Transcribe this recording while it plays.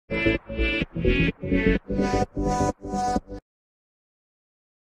Hello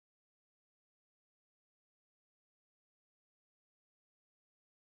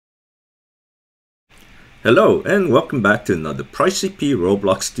and welcome back to another PrizeCP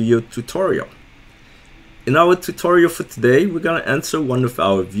Roblox Studio tutorial. In our tutorial for today, we're going to answer one of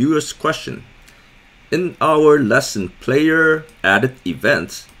our viewers' questions. In our lesson Player Added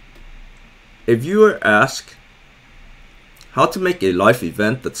Events, a viewer asked how to make a live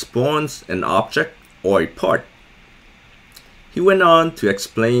event that spawns an object or a part. He went on to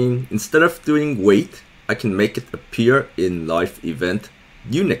explain, instead of doing wait, I can make it appear in live event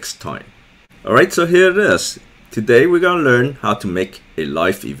Unix time. Alright, so here it is. Today we're going to learn how to make a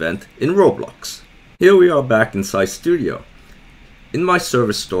live event in Roblox. Here we are back inside Studio. In my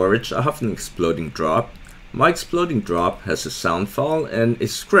server storage I have an exploding drop. My exploding drop has a sound file and a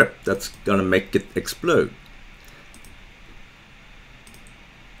script that's going to make it explode.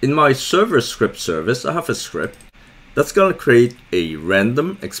 In my server script service I have a script that's going to create a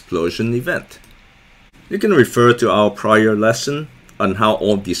random explosion event. You can refer to our prior lesson on how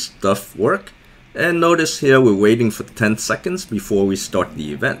all this stuff work, and notice here we're waiting for 10 seconds before we start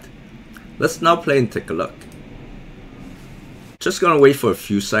the event. Let's now play and take a look. Just gonna wait for a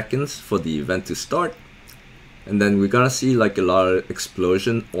few seconds for the event to start, and then we're gonna see like a lot of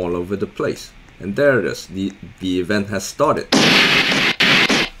explosion all over the place. And there it is, the event has started.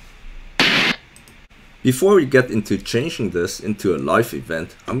 Before we get into changing this into a live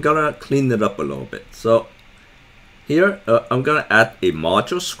event, I'm gonna clean it up a little bit. So here, I'm going to add a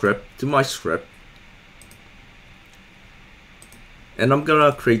module script to my script, and I'm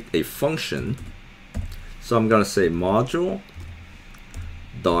going to create a function. So I'm going to say module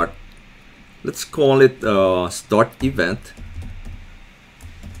dot, let's call it start event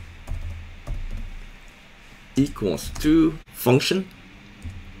equals to function.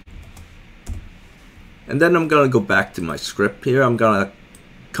 And then I'm going to go back to my script here. I'm going to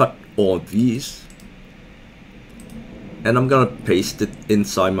cut all these, and I'm gonna paste it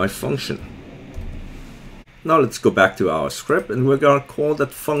inside my function. Now let's go back to our script and we're gonna call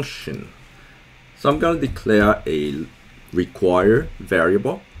that function. So I'm gonna declare a require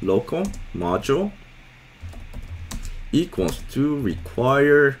variable local module equals to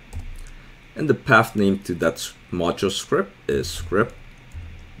require, and the path name to that module script is script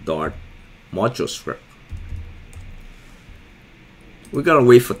dot module script. We're gonna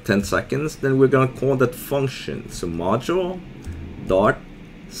wait for 10 seconds, then we're gonna call that function. So module dot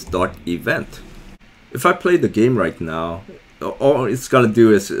start event. If I play the game right now, all it's gonna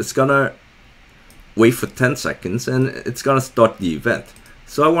do is it's gonna wait for 10 seconds and it's gonna start the event.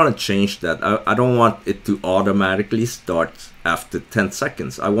 So I want to change that. I don't want it to automatically start after 10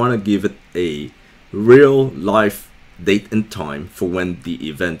 seconds. I want to give it a real live date and time for when the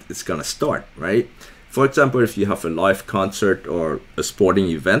event is gonna start, right? For example, if you have a live concert or a sporting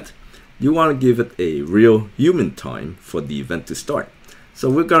event, you want to give it a real human time for the event to start. So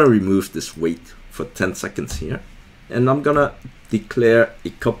we're going to remove this wait for 10 seconds here. And I'm going to declare a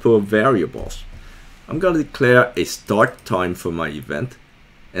couple of variables. I'm going to declare a start time for my event,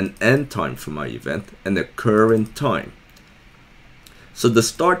 an end time for my event, and a current time. So the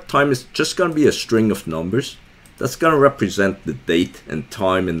start time is just going to be a string of numbers. That's going to represent the date and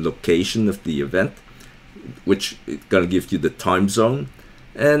time and location of the event, which is going to give you the time zone,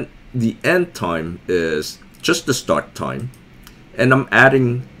 and the end time is just the start time, and I'm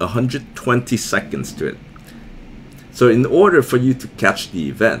adding 120 seconds to it. So in order for you to catch the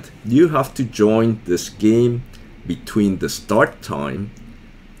event, you have to join this game between the start time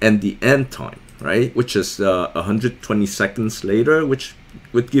and the end time, right? Which is 120 seconds later, which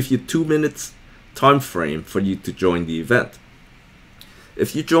would give you 2 minutes time frame for you to join the event.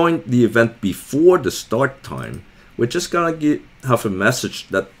 If you join the event before the start time, we're just gonna have a message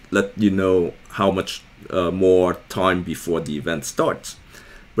that let you know how much more time before the event starts.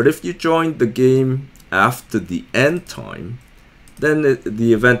 But if you join the game after the end time, then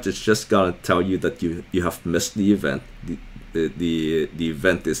the event is just gonna tell you that you have missed the event. The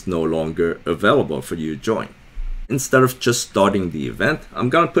event is no longer available for you to join. Instead of just starting the event, I'm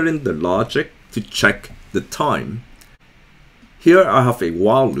gonna put in the logic to check the time. Here I have a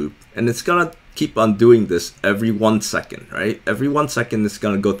while loop, and it's gonna keep on doing this every 1 second, right? Every 1 second it's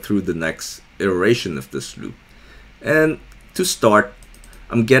gonna go through the next iteration of this loop. And to start,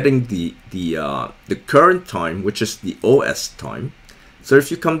 I'm getting the current time, which is the OS time. So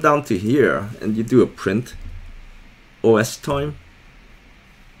if you come down to here and you do a print OS time,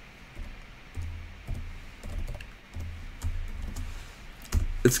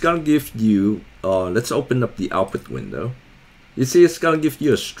 it's gonna give you, let's open up the output window. you see it's gonna give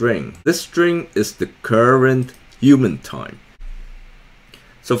you a string. This string is the current human time.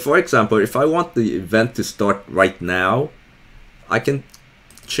 So for example, if I want the event to start right now, I can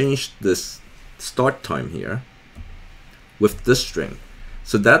change this start time here with this string.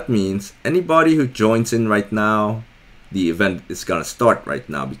 So that means anybody who joins in right now, the event is gonna start right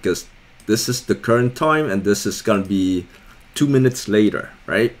now, because this is the current time and this is gonna be 2 minutes later,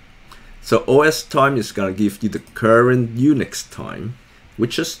 right? So OS time is gonna give you the current Unix time,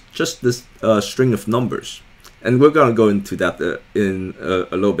 which is just this string of numbers. And we're gonna go into that in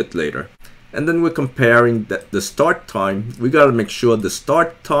a little bit later. And then we're comparing that the start time. We gotta make sure the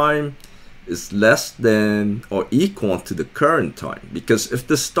start time is less than or equal to the current time, because if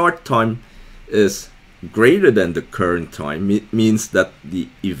the start time is greater than the current time, it means that the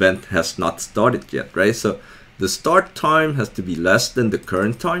event has not started yet, right? So the start time has to be less than the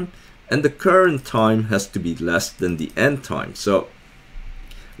current time, and the current time has to be less than the end time. So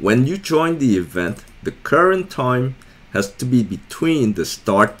when you join the event, the current time has to be between the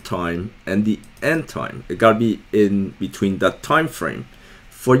start time and the end time. It gotta be in between that time frame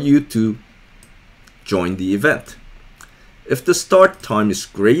for you to join the event. If the start time is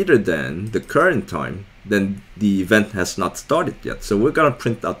greater than the current time, then the event has not started yet. So we're gonna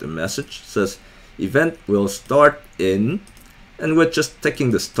print out a message that says event will start in, and we're just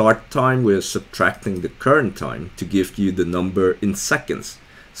taking the start time, we're subtracting the current time to give you the number in seconds.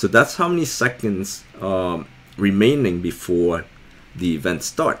 So that's how many seconds remaining before the event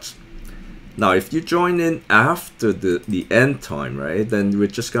starts. Now if you join in after the end time, right, then we're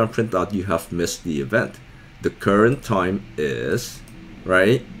just gonna print out you have missed the event. The current time is,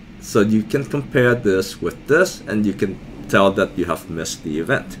 right, so you can compare this with this and you can tell that you have missed the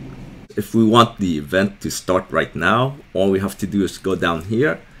event. If we want the event to start right now, all we have to do is go down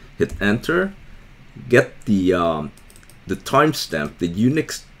here, hit enter, get the timestamp, the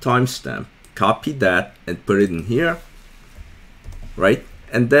Unix timestamp, copy that and put it in here, right?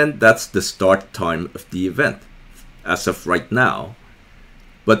 And then that's the start time of the event as of right now.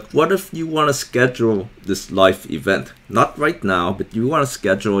 But what if you want to schedule this live event? Not right now, but you want to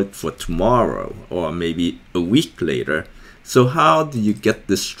schedule it for tomorrow or maybe a week later. So how do you get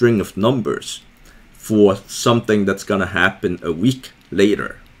this string of numbers for something that's going to happen a week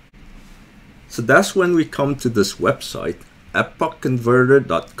later? So that's when we come to this website,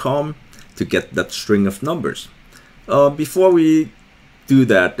 epochconverter.com, to get that string of numbers. Before we do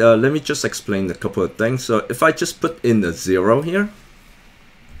that, let me just explain a couple of things. So if I just put in a 0 here,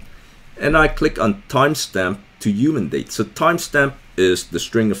 and I click on timestamp to human date. So timestamp is the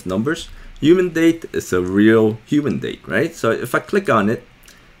string of numbers. Human date is a real human date, right? So if I click on it,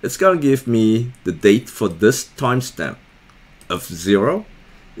 it's gonna give me the date for this timestamp of 0.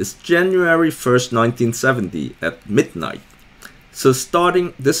 It's January 1st, 1970 at midnight. So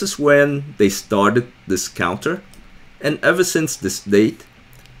this is when they started this counter. And ever since this date,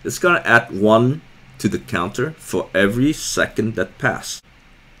 it's gonna add 1 to the counter for every second that passed.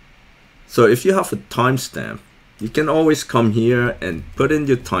 So if you have a timestamp, you can always come here and put in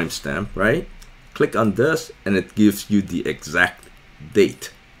your timestamp, right? Click on this and it gives you the exact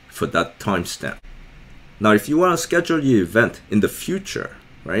date for that timestamp. Now, if you want to schedule your event in the future,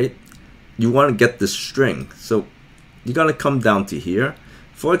 right? You want to get this string. So you're going to come down to here.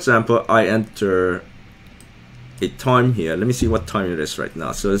 For example, I enter a time here. Let me see what time it is right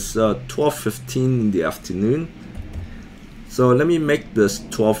now. So it's 12:15 in the afternoon. So let me make this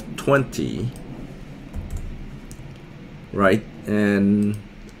 12:20, right? And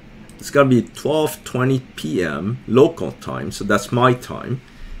it's gonna be 12:20 p.m. local time, so that's my time.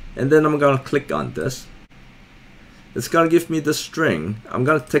 And then I'm gonna click on this. It's gonna give me the string. I'm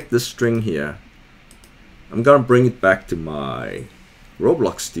gonna take this string here. I'm gonna bring it back to my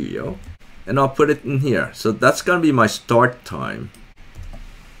Roblox studio, and I'll put it in here. So that's gonna be my start time.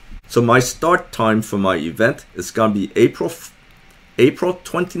 So my start time for my event is gonna be April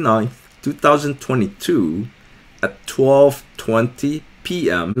 29th, 2022 at 12:20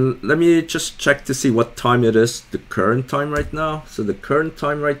 p.m. Let me just check to see what time it is, the current time right now. So the current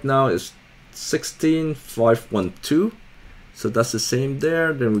time right now is 16:512. So that's the same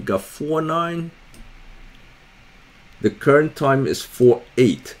there. Then we got 49. The current time is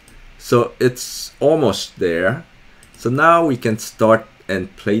 48. So it's almost there. So now we can start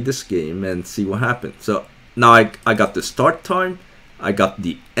and play this game and see what happens. So now I got the start time, I got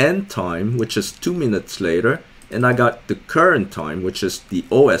the end time, which is 2 minutes later, and I got the current time, which is the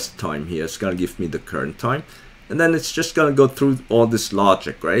OS time here. It's gonna give me the current time, and then it's just gonna go through all this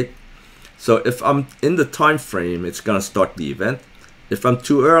logic, right? So if I'm in the time frame, it's gonna start the event. If I'm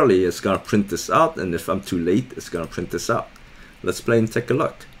too early, it's gonna print this out, and if I'm too late, it's gonna print this out. Let's play and take a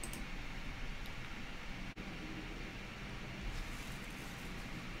look.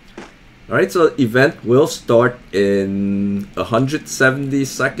 Alright, so event will start in 170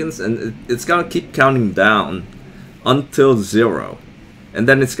 seconds, and it's gonna keep counting down until 0, and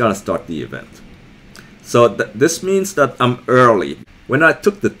then it's gonna start the event. So this means that I'm early. When I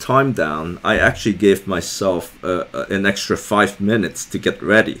took the time down, I actually gave myself an extra 5 minutes to get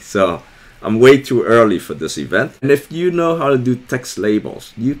ready. So I'm way too early for this event. And if you know how to do text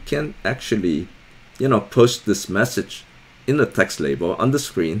labels, you can actually, post this message in a text label on the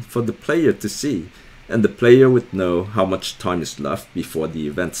screen for the player to see, and the player would know how much time is left before the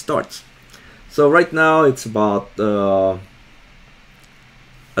event starts. So right now it's about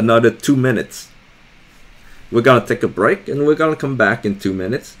another 2 minutes. We're gonna take a break and we're gonna come back in 2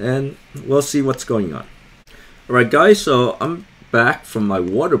 minutes and we'll see what's going on. Alright guys, so I'm back from my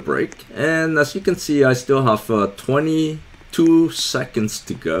water break, and as you can see I still have 22 seconds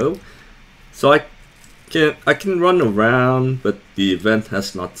to go. So I can run around, but the event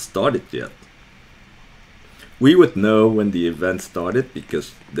has not started yet. We would know when the event started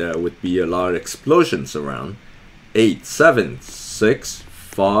because there would be a lot of explosions around. 8, 7, 6,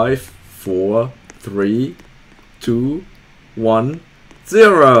 5, 4, 3, 2, 1,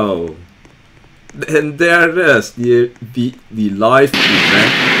 0. And there it is. The live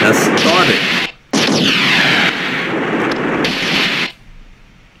event has started.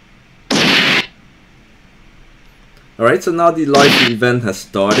 Alright, so now the live event has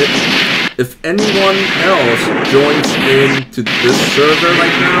started. If anyone else joins into this server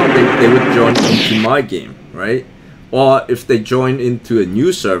right now, they would join into my game, right? Or if they join into a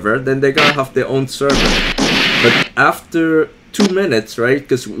new server, then they're gonna have their own server. But after 2 minutes, right?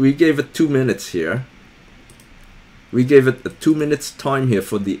 Because we gave it 2 minutes here. We gave it a 2 minutes time here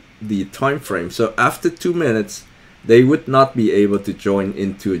for the time frame. So after 2 minutes, they would not be able to join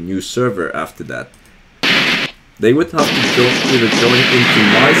into a new server after that. They would have to either join into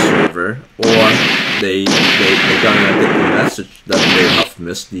my server, or they're gonna get the message that they have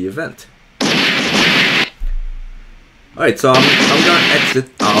missed the event. Alright, so I'm gonna exit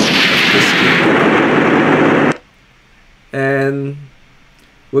out of this game. And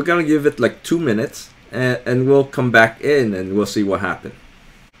we're gonna give it like 2 minutes, and we'll come back in and we'll see what happened.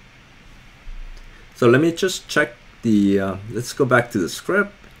 So let me just check the, let's go back to the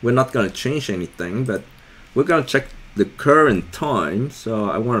script. We're not gonna change anything, but we're gonna check the current time. So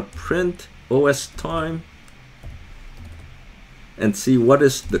I want to print OS time and see what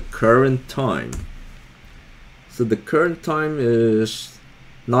is the current time. So the current time is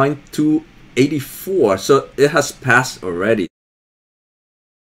 9:02:84. So it has passed already.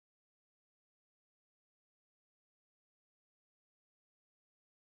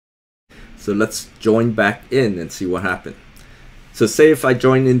 So let's join back in and see what happened. So say if I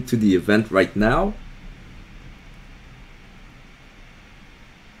join into the event right now.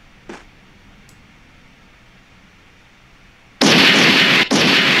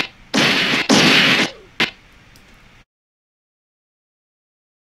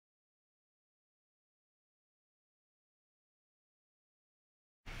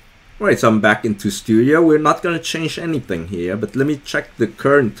 Alright, so I'm back into studio. We're not going to change anything here, but let me check the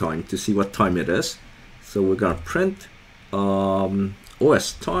current time to see what time it is. So we're going to print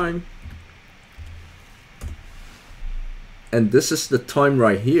OS time. And this is the time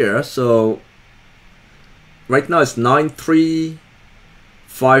right here. So right now it's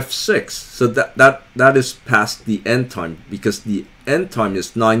 9:03:56. So that is past the end time, because the end time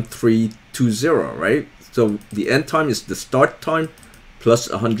is 9:03:20, right? So the end time is the start time plus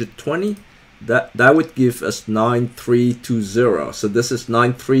 120, that would give us 9:03:20. So this is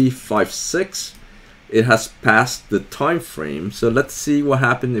 9:03:56. It has passed the time frame. So let's see what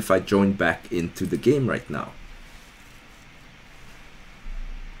happened if I join back into the game right now.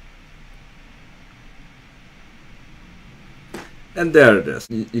 And there it is.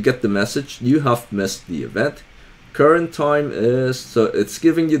 You get the message. You have missed the event. Current time is, so it's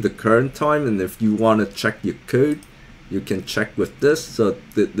giving you the current time, and if you want to check your code, you can check with this. So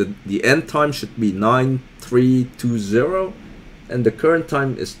the end time should be 9:03:20, and the current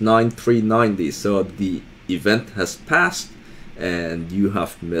time is 9:03:90. So the event has passed and you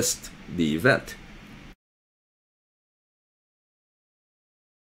have missed the event.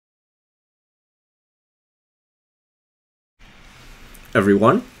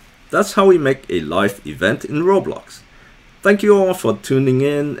 Everyone, that's how we make a live event in Roblox. Thank you all for tuning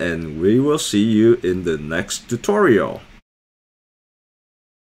in, and we will see you in the next tutorial.